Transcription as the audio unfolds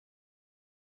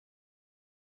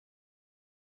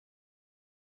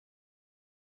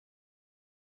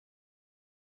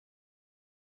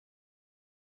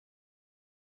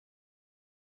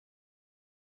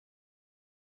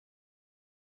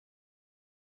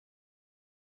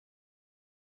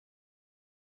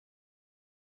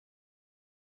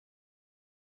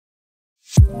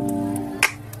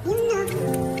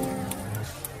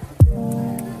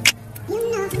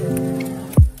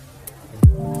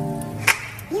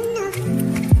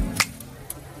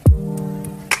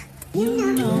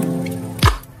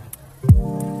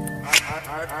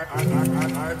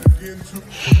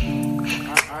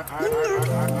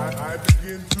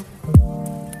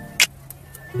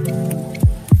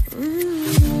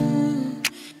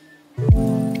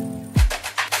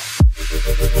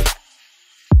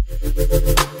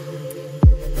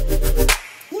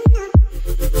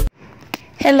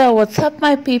Hello, what's up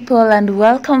my people, and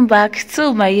welcome back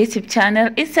to my YouTube channel.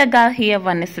 It's a girl here,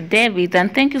 Vanessa David,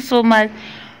 and thank you so much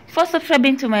for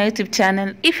subscribing to my YouTube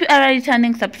channel. If you are a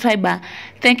returning subscriber,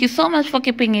 thank you so much for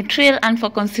keeping it real and for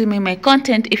consuming my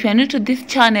content. If you're new to this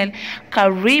channel,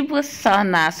 karibu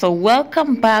sana. So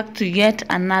welcome back to yet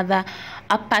another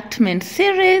apartment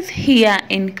series here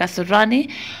in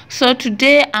Kasarani. So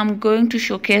today I'm going to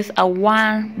showcase a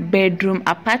 1-bedroom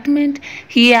apartment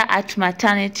here at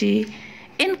Maternity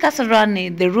in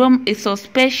Kasarani. The room is so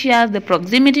spacious. The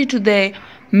proximity to the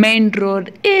main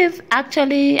road is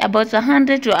actually about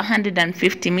 100 to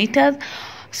 150 meters.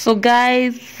 So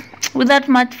guys, without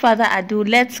much further ado,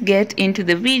 let's get into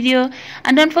the video.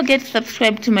 And don't forget to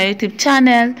subscribe to my YouTube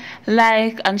channel,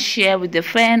 like and share with a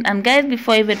friend. And guys,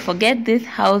 before I even forget, this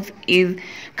house is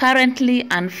currently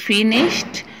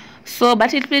unfinished,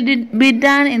 but it will be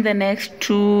done in the next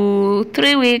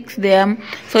 2-3 weeks there.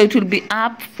 So it will be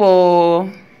up for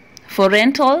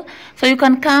rental, so you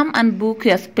can come and book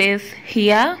your space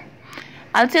here.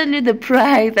 I'll tell you the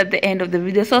price at the end of the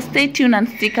video, so stay tuned and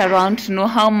stick around to know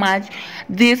how much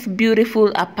this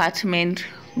beautiful apartment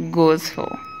goes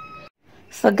for.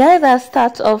 So guys, I'll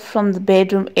start off from the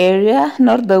bedroom area,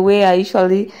 not the way I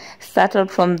usually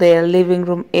started from the living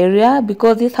room area,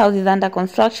 because this house is under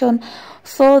construction,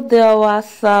 so there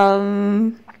was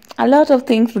a lot of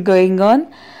things going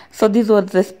on. So this was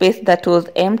the space that was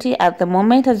empty at the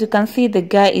moment. As you can see, the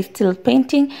guy is still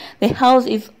painting. The house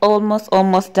is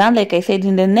almost done. Like I said,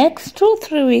 in the next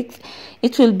 2-3 weeks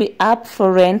it will be up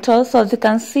for rental. So as you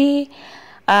can see,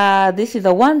 this is a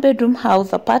 1-bedroom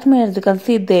house apartment. As you can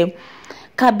see, the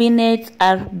cabinets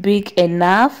are big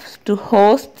enough to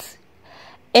host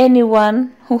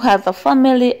anyone who has a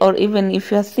family, or even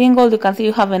if you're single, you can see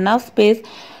you have enough space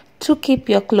to keep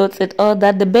your clothes and all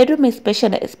that. The bedroom is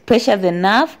spacious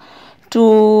enough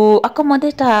to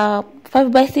accommodate a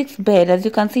 5x6 bed. As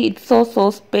you can see, it's so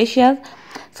spacious.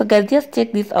 So guys, just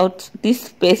check this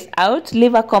space out.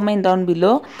 Leave a comment down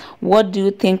below. What do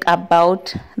you think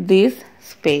about this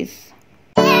space?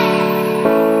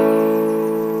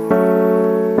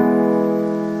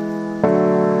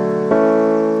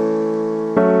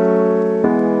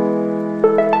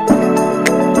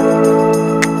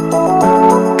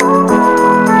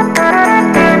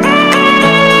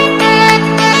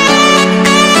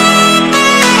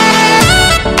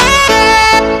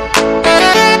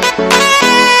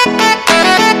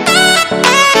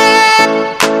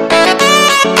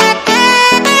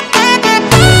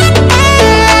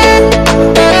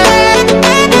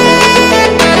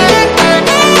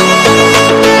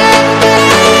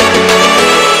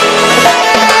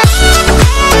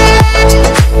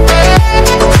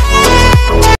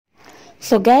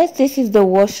 So guys, this is the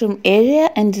washroom area,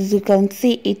 and as you can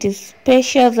see, it is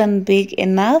spacious and big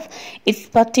enough. It's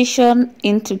partitioned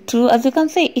into 2. As you can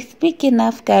see, it's big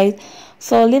enough, guys.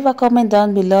 So leave a comment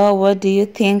down below. What do you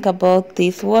think about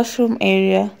this washroom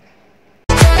area?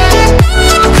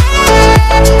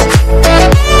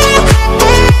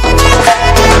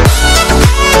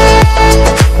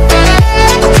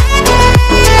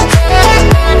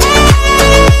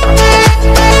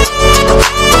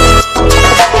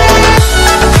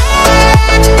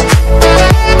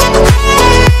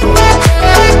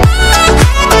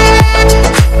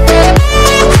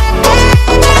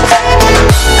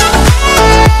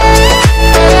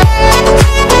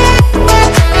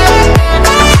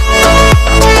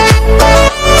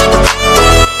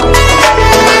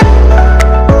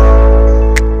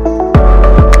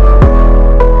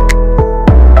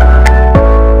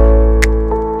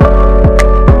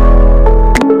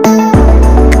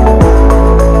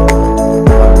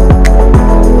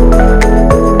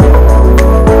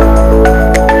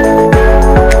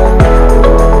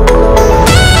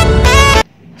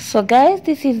 So guys,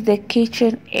 this is the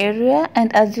kitchen area,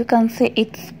 and as you can see,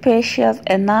 it's spacious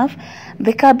enough.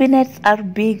 The cabinets are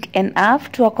big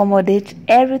enough to accommodate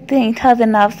everything. It has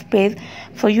enough space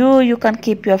for you. You can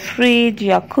keep your fridge,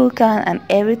 your cooker and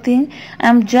everything.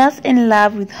 I'm just in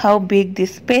love with how big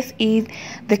this space is.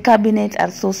 The cabinets are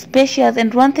so spacious,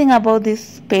 and one thing about this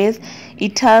space,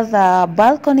 It has a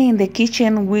balcony in the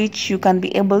kitchen which you can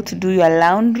be able to do your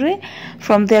laundry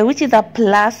from there, which is a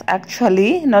plus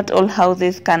actually. Not all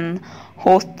houses can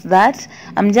host that.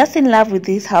 I'm just in love with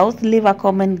this house. Leave a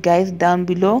comment, guys, down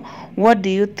below. What do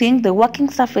you think? The working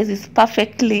surface is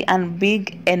perfectly and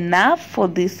big enough for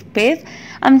this space.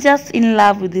 I'm just in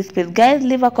love with this space. Guys,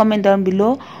 leave a comment down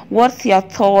below. What's your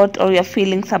thought or your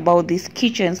feelings about this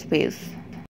kitchen space?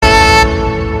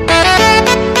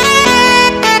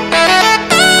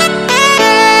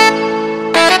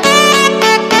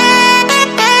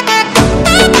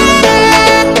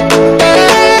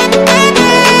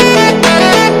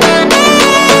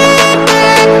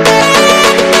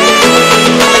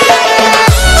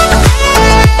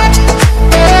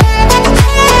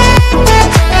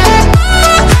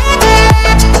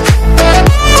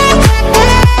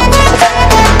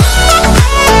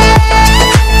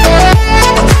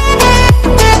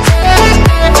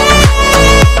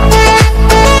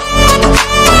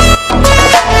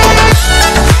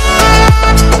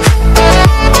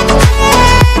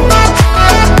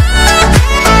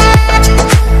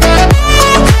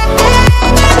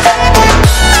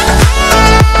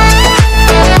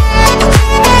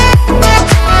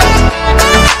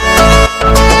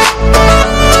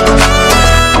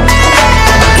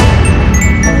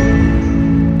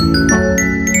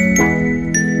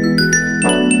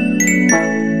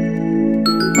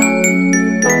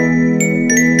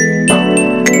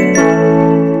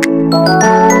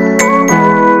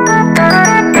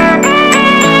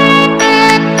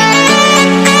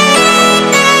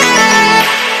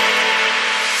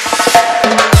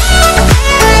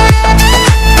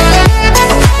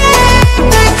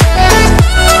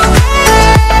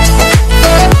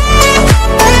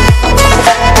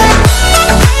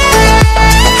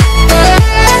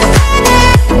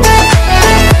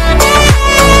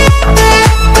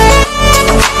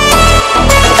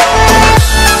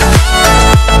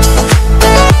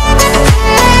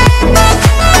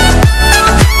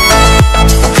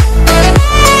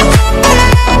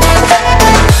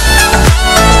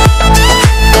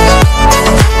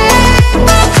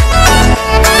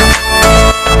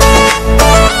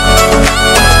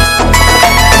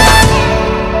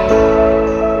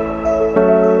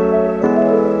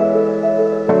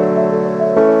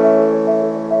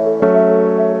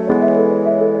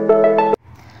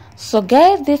 So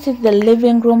guys, this is the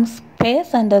living room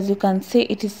space, and as you can see,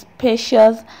 it is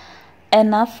spacious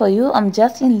enough for you. I'm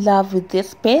just in love with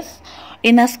this space.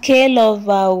 In a scale of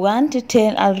 1 to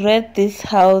 10, I'll rate this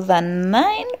house a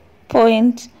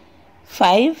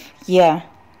 9.5. Yeah,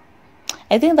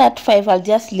 I think that 5 I'll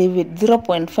just leave it.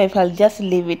 0.5 I'll just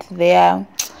leave it there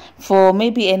for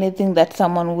maybe anything that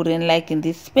someone wouldn't like in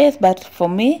this space. But for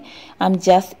me, I'm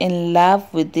just in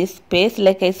love with this space.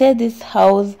 Like I said, this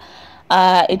house,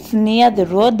 it's near the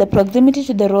road. The proximity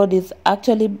to the road is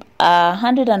actually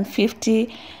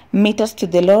 150 meters to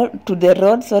the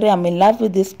road. Sorry, I'm in love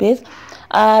with this space.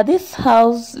 This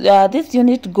house, this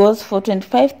unit goes for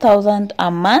 $25,000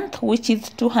 a month, which is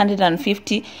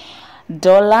 $250.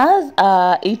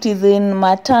 It is in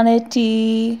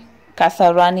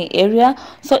Maternity-Kasarani area.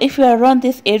 So if you're around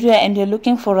this area and you're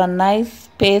looking for a nice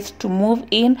space to move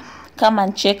in, come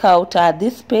and check out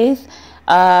this space.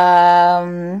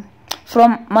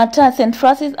 From St.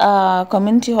 Francis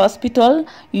Community Hospital,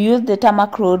 you use the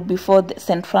tarmac road before the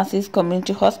St. Francis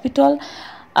Community Hospital.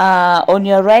 On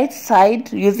your right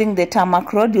side, using the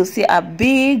tarmac road, you'll see a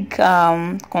big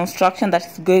construction that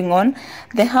is going on.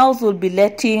 The house will be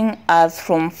letting as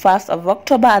from 1st of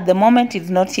October. At the moment, it's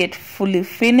not yet fully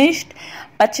finished,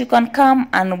 but you can come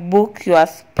and book your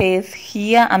space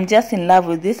here. I'm just in love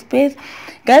with this space.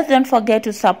 Guys, don't forget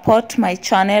to support my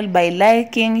channel by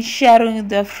liking, sharing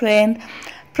with your friend.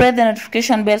 Press the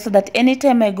notification bell so that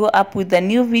anytime I go up with a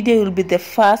new video, you'll be the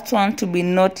first one to be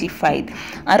notified.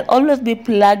 I'll always be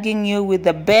plugging you with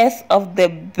the best of the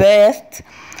best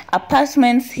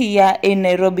apartments here in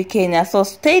Nairobi, Kenya. So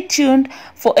stay tuned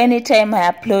for any time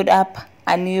I upload up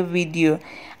a new video.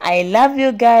 I love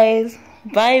you guys.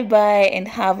 Bye bye and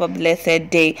have a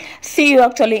blessed day. See you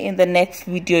actually in the next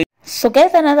video. So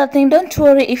guys, another thing, don't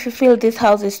worry if you feel this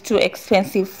house is too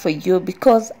expensive for you,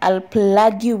 because I'll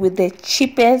plug you with the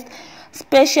cheapest,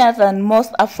 spacious and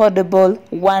most affordable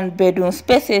 1-bedroom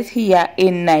spaces here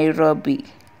in Nairobi.